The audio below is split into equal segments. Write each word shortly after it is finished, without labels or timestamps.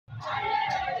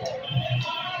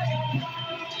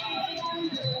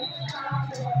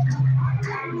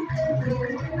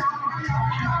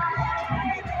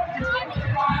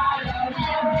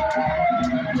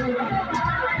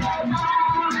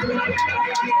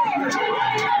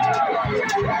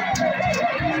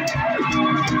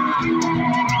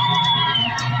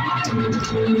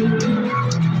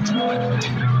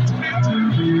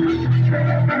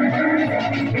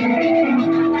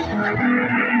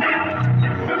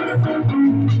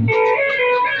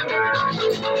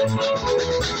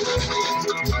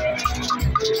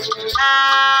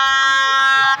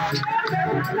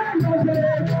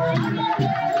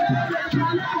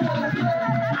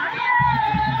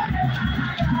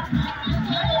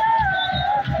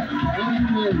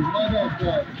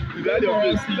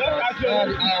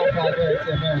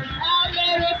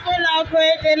full of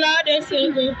praise, the Lord is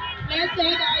singing. Let's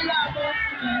say that you are both.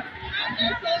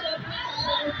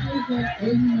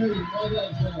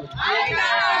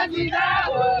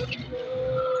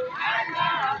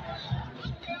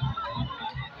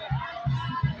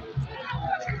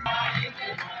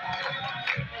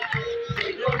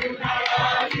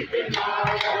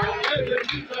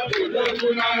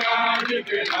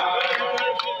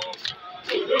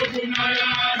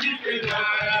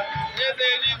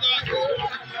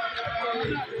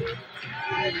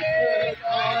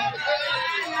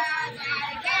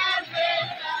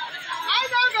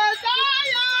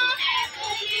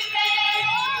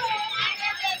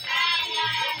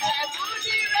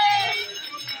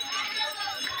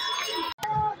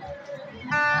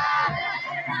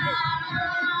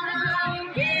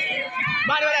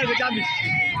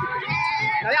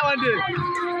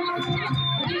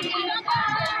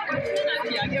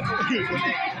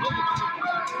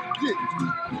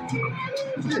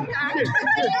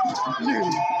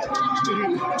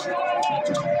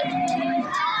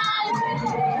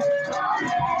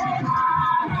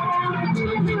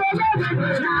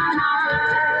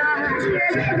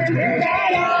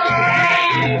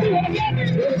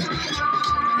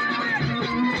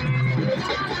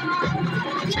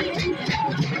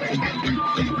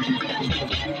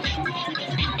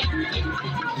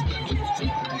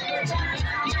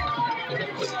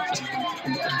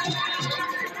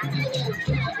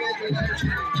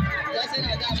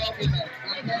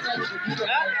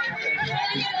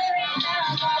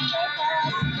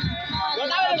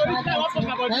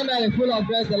 Amen. Full of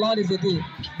grace, the Lord is with thee.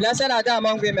 Blessed art thou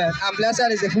among women, and blessed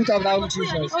is the fruit of thy womb,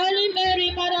 Jesus. Holy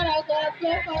Mary, Mother of God,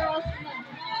 pray for us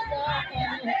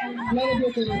now. Glory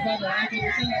be to the Father, and to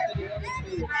the Son, and to the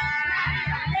Holy Spirit.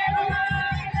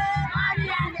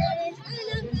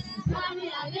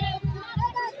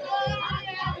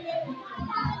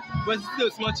 But it's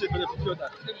still small chip for the computer.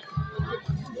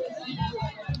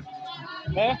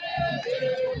 Eh?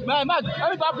 Man,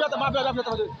 every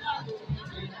computer.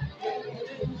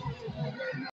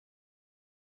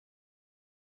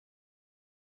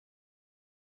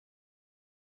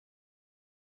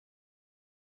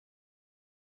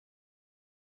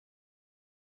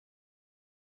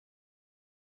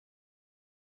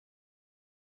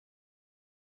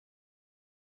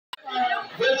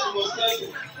 Virtue of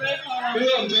service, prayer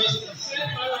of justice,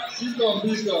 sister of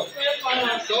wisdom,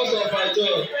 source of my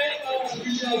joy,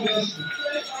 spiritual blessing,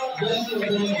 blessing of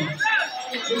honor,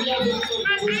 spiritual blessing of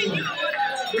devotion,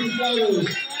 physical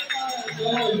rose,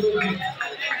 flower of glory,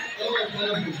 flower of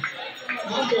heaven,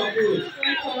 house of food,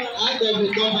 act of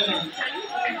the covenant,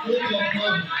 faith of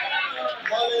heaven,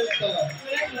 morning star,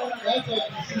 life of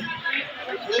the sick,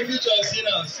 refuge of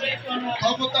sinners,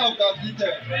 comforter of the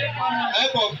afflicted,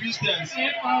 help of Christians,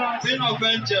 queen of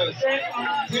angels,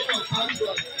 queen of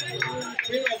patriarchs,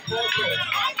 queen of prophets,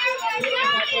 queen of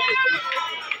apostles,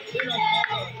 queen of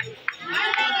martyrs,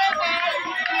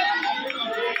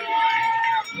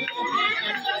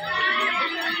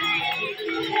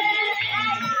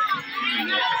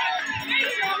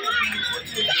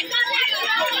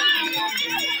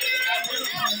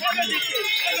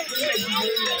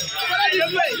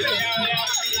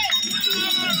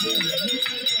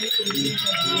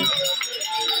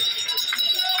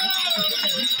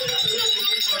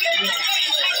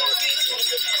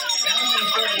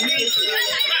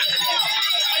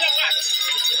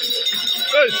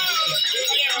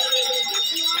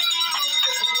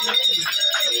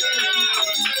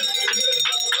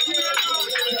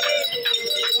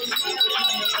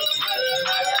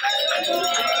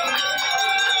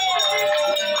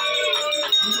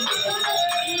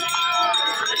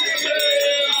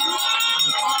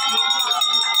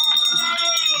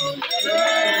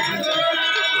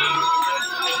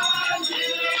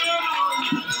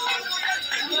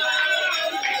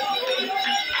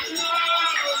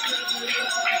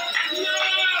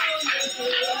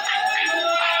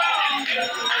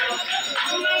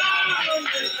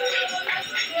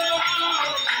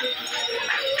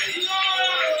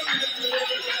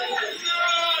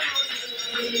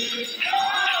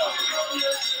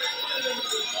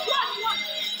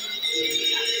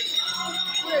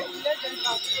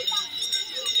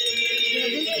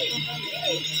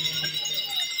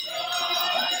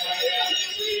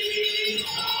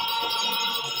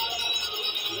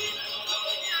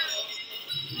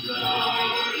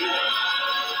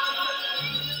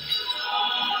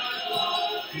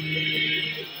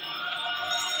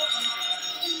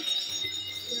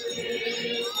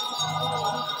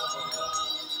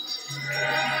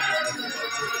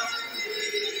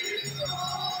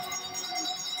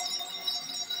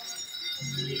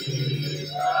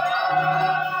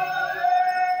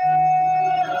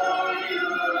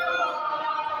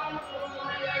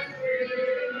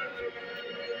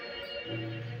 I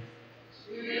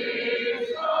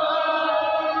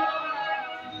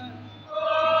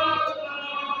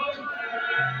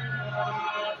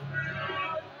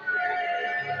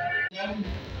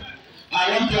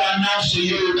want to announce to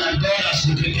you that God has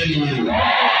located you.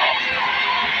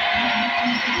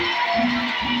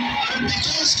 And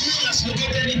because God has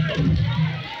located you,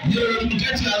 you will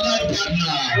get your life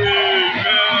partner.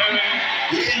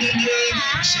 In the name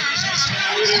of Jesus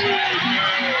Christ.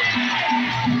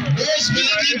 Those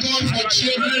believing God for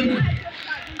children,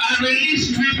 I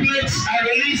release triplets, I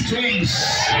release twins.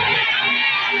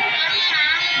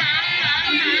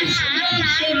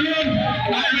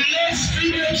 I release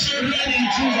female children in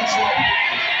Jesus' name.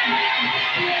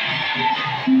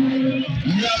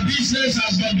 Your business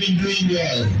has not been doing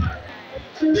well.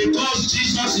 Because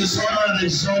Jesus is honored and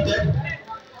exalted,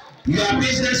 your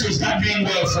business will start doing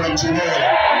well from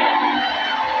tomorrow.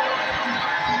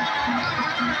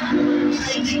 I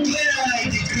declare and I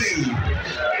decree,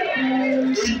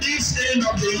 in this end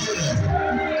of the year,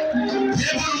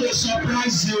 heaven will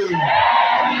surprise you.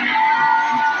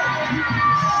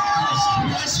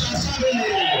 Bless your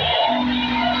family.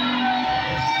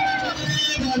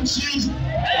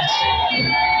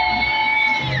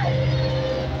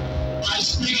 I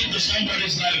speak into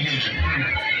somebody's life here.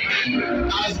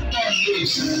 As God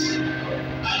lives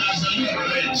and as the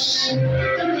Lord reigns,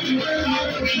 you will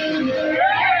have dominion.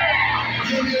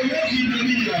 You will walk in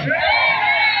dominion.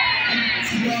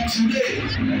 From today,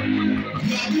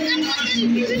 you are going out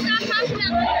in dominion. You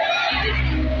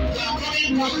are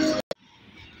coming back.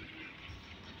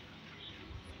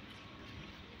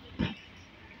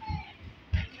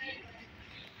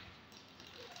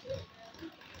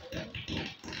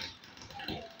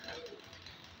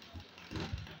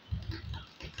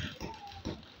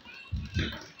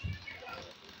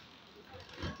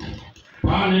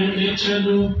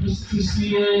 Palenechado Christians.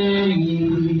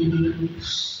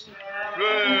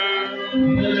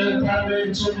 El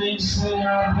talento de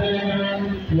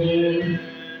Israel.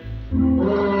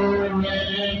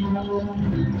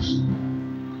 Oremos.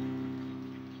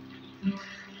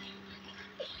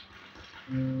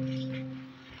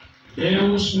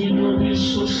 Deus me deu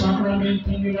isso sacramento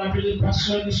de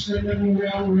habilitação escrevendo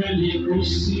already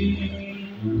received.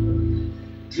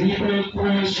 Triple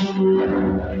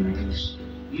questions.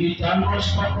 Itamos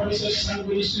papers and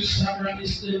sanguis to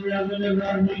sacraments de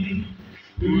revelary.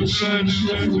 You change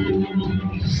the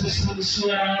food, essentials.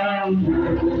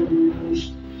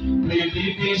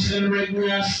 Believers and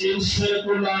regulars in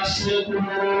secular.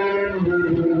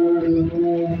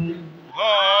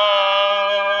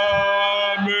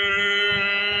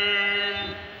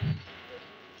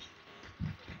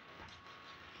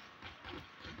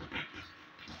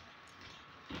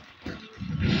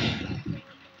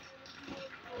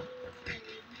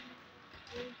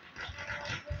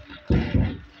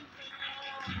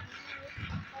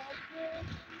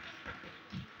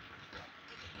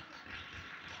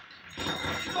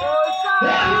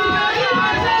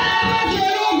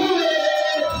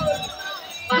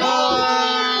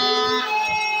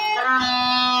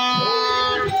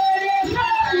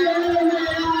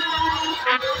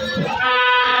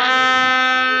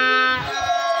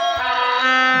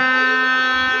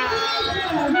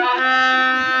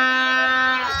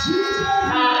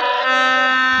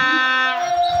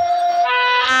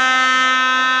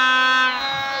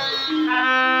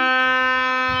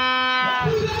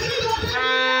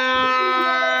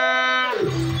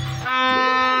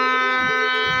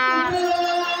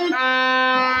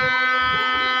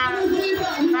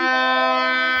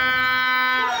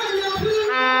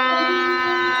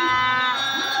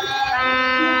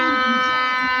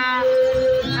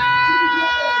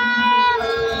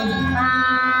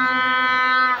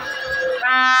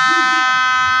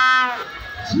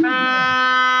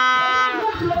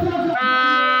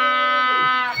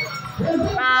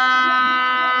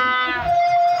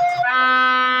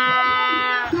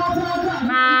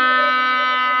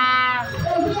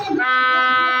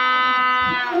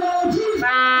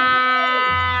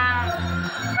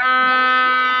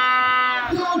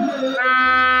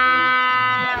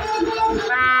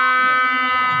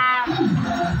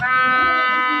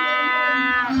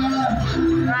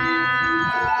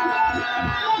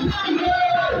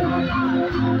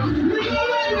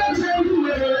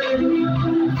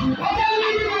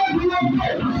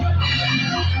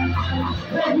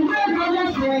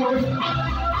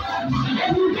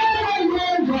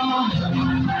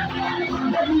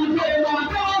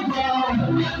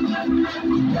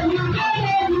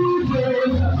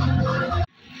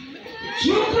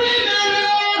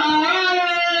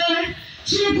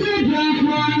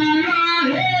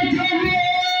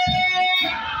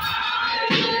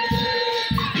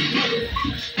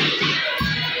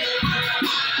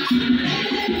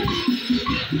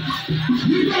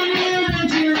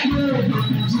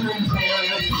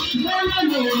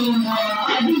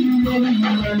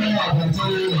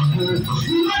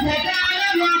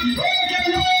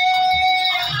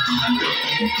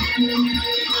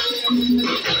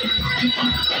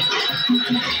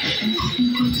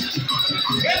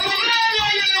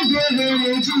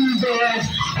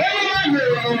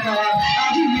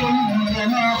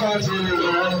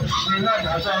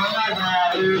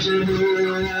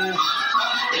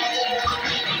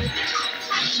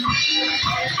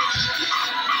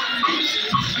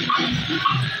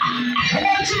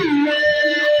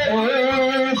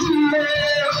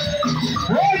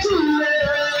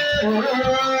 Oh,